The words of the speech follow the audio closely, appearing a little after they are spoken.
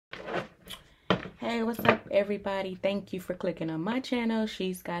Hey, what's up, everybody? Thank you for clicking on my channel.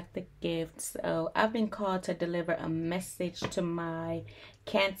 She's got the gift. So I've been called to deliver a message to my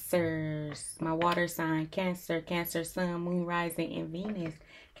Cancers, my water sign, Cancer, Sun, Moon, Rising, and Venus.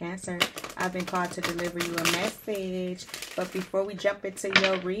 Cancer, I've been called to deliver you a message. But before we jump into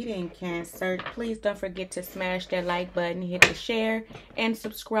your reading, Cancer, please don't forget to smash that like button, hit the share, and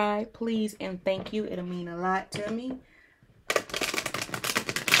subscribe, please. And thank you. It'll mean a lot to me.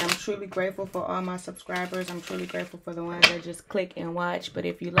 I'm truly grateful for all my subscribers. I'm truly grateful for the ones that just click and watch. But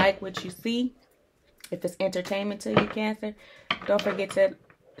if you like what you see, if it's entertainment to you, Cancer, don't forget to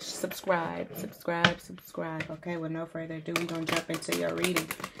subscribe. Okay, with no further ado, we're going to jump into your reading.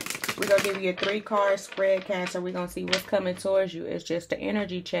 We're going to give you a 3-card spread, Cancer. We're going to see what's coming towards you. It's just an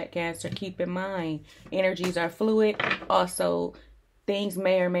energy check, Cancer. Keep in mind, energies are fluid. Also, things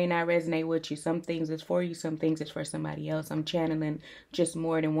may or may not resonate with you. Some things is for you, some things is for somebody else. I'm channeling just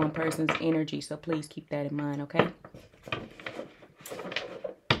more than one person's energy, so please keep that in mind, okay?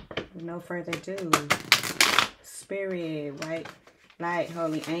 With no further ado, Spirit, white light,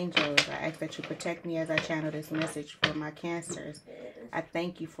 holy angels, I ask that you protect me as I channel this message for my Cancers. I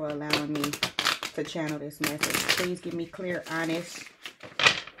thank you for allowing me to channel this message. Please give me clear, honest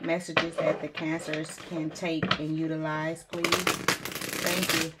messages that the Cancers can take and utilize, please.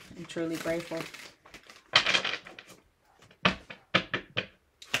 Thank you. I'm truly grateful.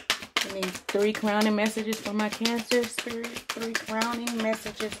 I need 3 crowning messages for my Cancer, Spirit. 3 crowning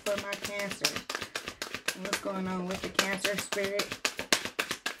messages for my Cancer. What's going on with the Cancer, Spirit?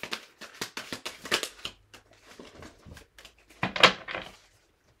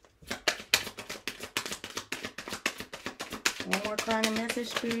 One more crowning message,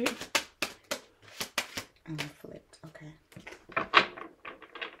 Spirit. I flipped. Okay.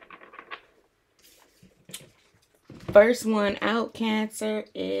 First one out, Cancer,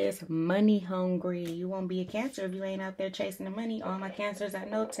 is money hungry. You won't be a Cancer if you ain't out there chasing the money. All my Cancers I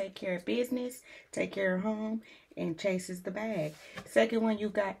know take care of business, take care of home, and chases the bag. Second one, you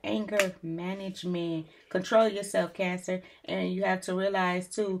got anger management. Control yourself, Cancer. And you have to realize,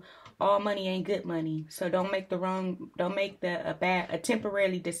 too, all money ain't good money. So don't make a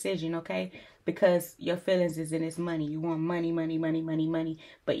temporary decision, okay? Because your feelings is in this money. You want money.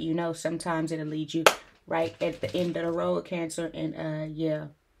 But you know sometimes it'll lead you right at the end of the road, Cancer. And yeah,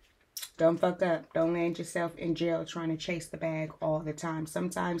 don't fuck up. Don't land yourself in jail trying to chase the bag all the time.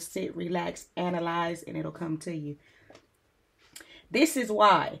 Sometimes sit, relax, analyze, and it'll come to you. This is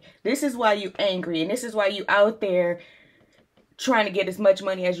why you angry, and this is why you out there trying to get as much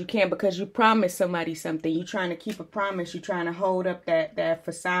money as you can, because you promised somebody something. You trying to keep a promise. You trying to hold up that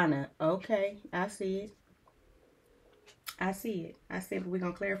facade. Okay, I see it. I see it. But we're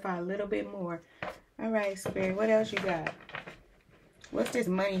going to clarify a little bit more. All right, Spirit. What else you got? What's this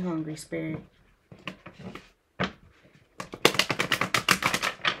money hungry, Spirit?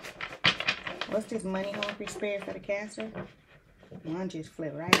 What's this money hungry, Spirit, for the Cancer? One just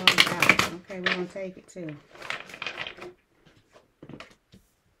flipped right on out. Okay, we're going to take it too.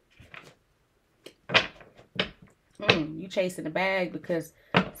 You chasing the bag because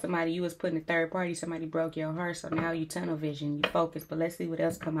somebody, you was putting a third party, somebody broke your heart, so now you tunnel vision, you focus. But let's see what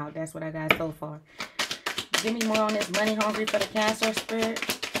else come out. That's what I got so far. Give me more on this money hungry for the Cancer, Spirit.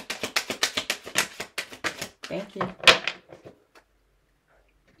 Thank you.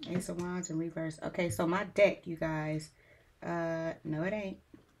 Ace of Wands in reverse. Okay, so my deck, you guys. No, it ain't.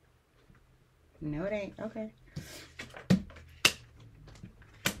 No, it ain't. Okay.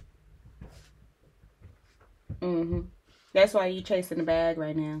 That's why you chasing the bag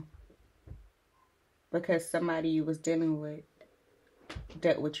right now. Because somebody you was dealing with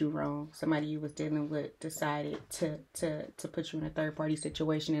dealt with you wrong. Somebody you was dealing with decided to put you in a third party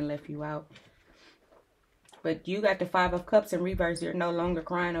situation and left you out. But you got the 5 of Cups in reverse. You're no longer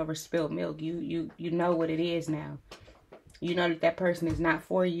crying over spilled milk. You know what it is now. You know that person is not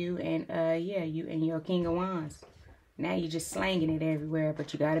for you. And yeah, you and your King of Wands. Now you're just slanging it everywhere.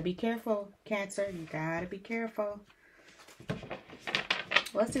 But you got to be careful, Cancer. You got to be careful.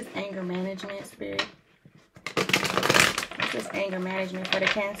 What's this anger management, Spirit? What's this anger management for the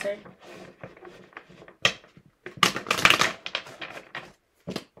Cancer?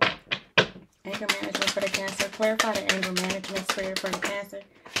 Anger management for the Cancer. Clarify the anger management, Spirit, for the Cancer.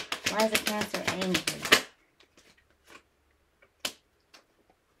 Why is the Cancer angry?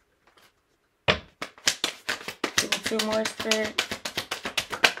 Give me 2 more, Spirit.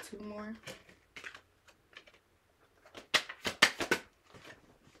 2 more.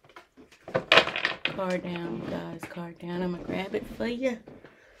 Card down, guys. Card down. I'm going to grab it for you.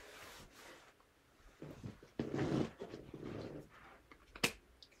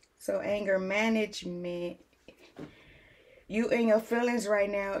 So anger management. You in your feelings right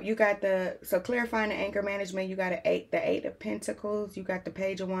now. You got so clarifying the anger management, you got the eight of pentacles, you got the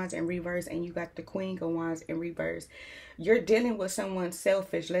page of wands in reverse, and you got the queen of wands in reverse. You're dealing with someone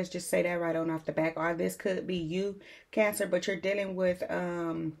selfish. Let's just say that right on off the back. Or this could be you, Cancer, but you're dealing with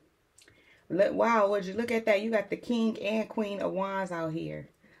wow, would you look at that? You got the king and queen of wands out here.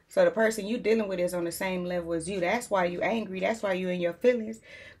 So the person you dealing with is on the same level as you. That's why you angry. That's why you in your feelings,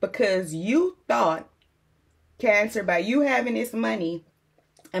 because you thought, Cancer, by you having this money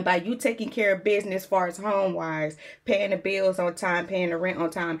and by you taking care of business as far as home wise, paying the bills on time, paying the rent on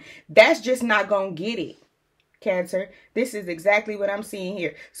time, that's just not gonna get it, Cancer. This is exactly what I'm seeing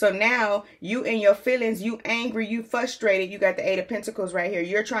here. So now you in your feelings, you angry, you frustrated. You got the 8 of Pentacles right here.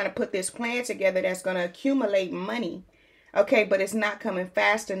 You're trying to put this plan together that's going to accumulate money. Okay, but it's not coming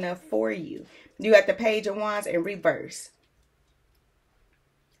fast enough for you. You got the Page of Wands in reverse.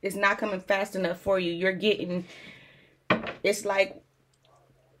 It's not coming fast enough for you. You're getting, it's like,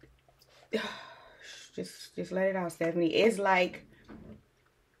 just let it out, Stephanie. It's like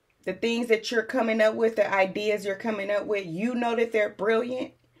the things that you're coming up with, the ideas you're coming up with, you know that they're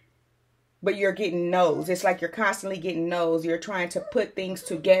brilliant, but you're getting no's. It's like you're constantly getting no's. You're trying to put things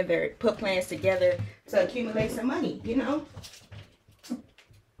together, put plans together to accumulate some money, you know?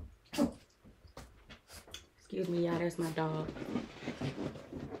 Excuse me, y'all, that's my dog.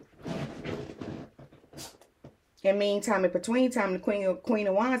 In meantime, in between time, the Queen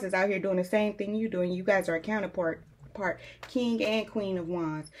of Wands is out here doing the same thing you're doing. You guys are a counterpart. King and Queen of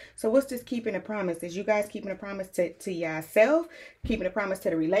Wands. So what's this keeping a promise? Is you guys keeping a promise to yourself? Keeping a promise to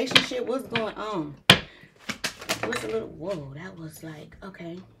the relationship? What's going on? What's a little, whoa, that was like,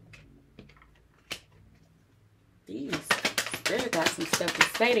 okay. These spirit got some stuff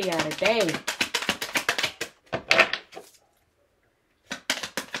to say to y'all today.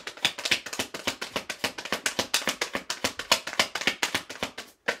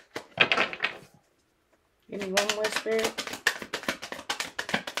 Give me one more, Spirit.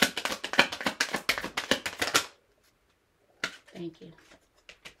 Thank you.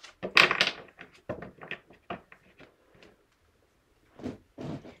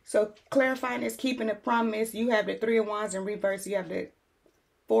 So clarifying is keeping a promise. You have the 3 of Wands in reverse. You have the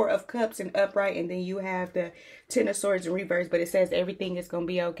 4 of Cups in upright. And then you have the 10 of Swords in reverse. But it says everything is going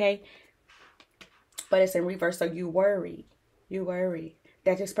to be okay. But it's in reverse. So you worry. You worry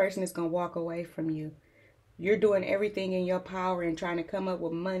that this person is going to walk away from you. You're doing everything in your power and trying to come up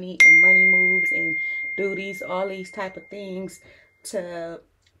with money and money moves and do all these type of things to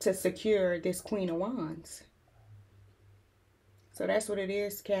secure this Queen of Wands. So that's what it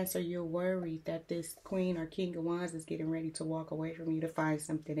is, Cancer. You're worried that this Queen or King of Wands is getting ready to walk away from you to find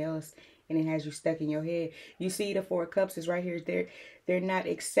something else, and it has you stuck in your head. You see the 4 of Cups is right here. They're not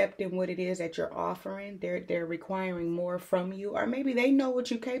accepting what it is that you're offering. They're requiring more from you, or maybe they know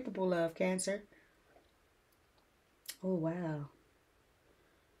what you're capable of, Cancer. Oh, wow.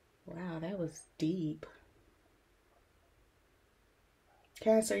 Wow, that was deep.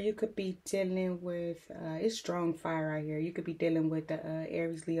 Cancer, you could be dealing with, it's strong fire right here. You could be dealing with the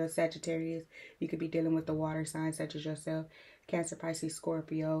Aries, Leo, Sagittarius. You could be dealing with the water signs such as yourself. Cancer, Pisces,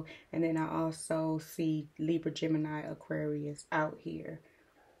 Scorpio. And then I also see Libra, Gemini, Aquarius out here.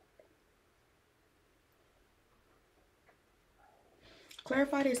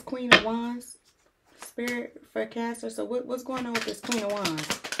 Clarify this Queen of Wands, Spirit, for Cancer. So what's going on with this Queen of Wands,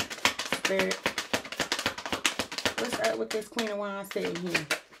 Spirit? What's up with this Queen of Wands sitting here?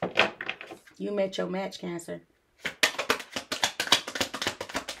 You met your match, Cancer.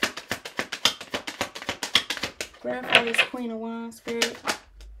 Clarify this Queen of Wands, Spirit.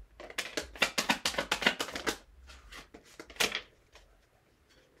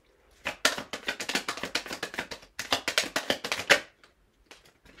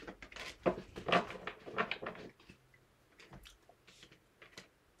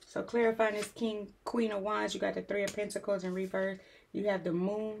 So clarifying this Queen of Wands, you got the 3 of Pentacles in reverse. You have the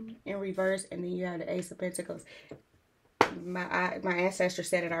Moon in reverse, and then you have the Ace of Pentacles. My ancestor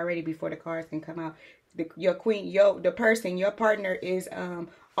said it already before the cards can come out. Your partner is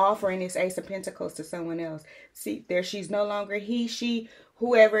offering this Ace of Pentacles to someone else. See, she's no longer he, she,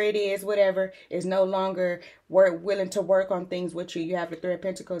 whoever it is, whatever, is no longer willing to work on things with you. You have the 3 of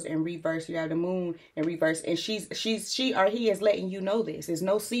Pentacles in reverse. You have the Moon in reverse. And she or he is letting you know this. It's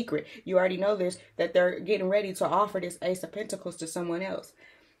no secret. You already know this, that they're getting ready to offer this Ace of Pentacles to someone else.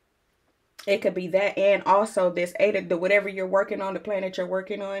 It could be that, and also this 8 of whatever you're working on, the plan that you're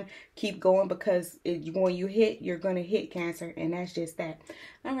working on, keep going, because when you hit, you're going to hit, Cancer, and that's just that.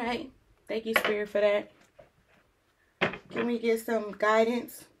 All right. Thank you, Spirit, for that. Can we get some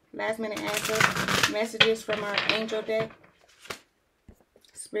guidance Last minute answer. Messages from our angel deck.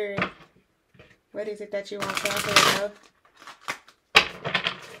 Spirit. What is it that you want Cancer to know?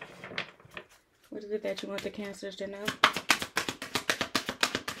 What is it that you want the Cancers to know?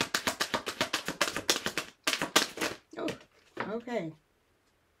 Oh, okay.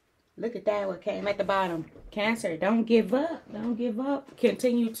 Look at that, what came at the bottom. Cancer, don't give up. Don't give up.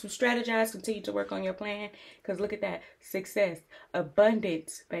 Continue to strategize. Continue to work on your plan. Because look at that. Success.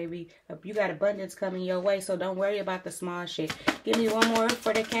 Abundance, baby. You got abundance coming your way. So don't worry about the small shit. Give me one more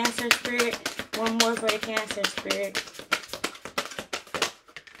for the Cancer spirit. One more for the Cancer spirit.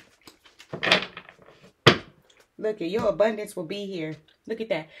 Look at your abundance will be here. Look at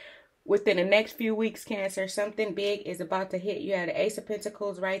that. Within the next few weeks, Cancer, something big is about to hit. You have the Ace of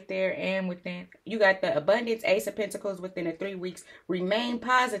Pentacles right there, and within you got the abundance, Ace of Pentacles within the 3 weeks. Remain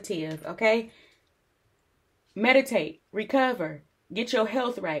positive, okay? Meditate, recover, get your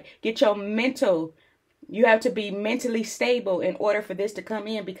health right, get your mental. You have to be mentally stable in order for this to come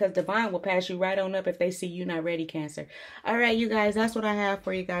in, because divine will pass you right on up if they see you not ready, Cancer. All right, you guys, that's what I have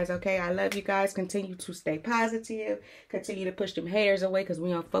for you guys, okay? I love you guys. Continue to stay positive. Continue to push them haters away, because we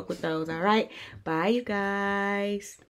don't fuck with those, all right? Bye, you guys.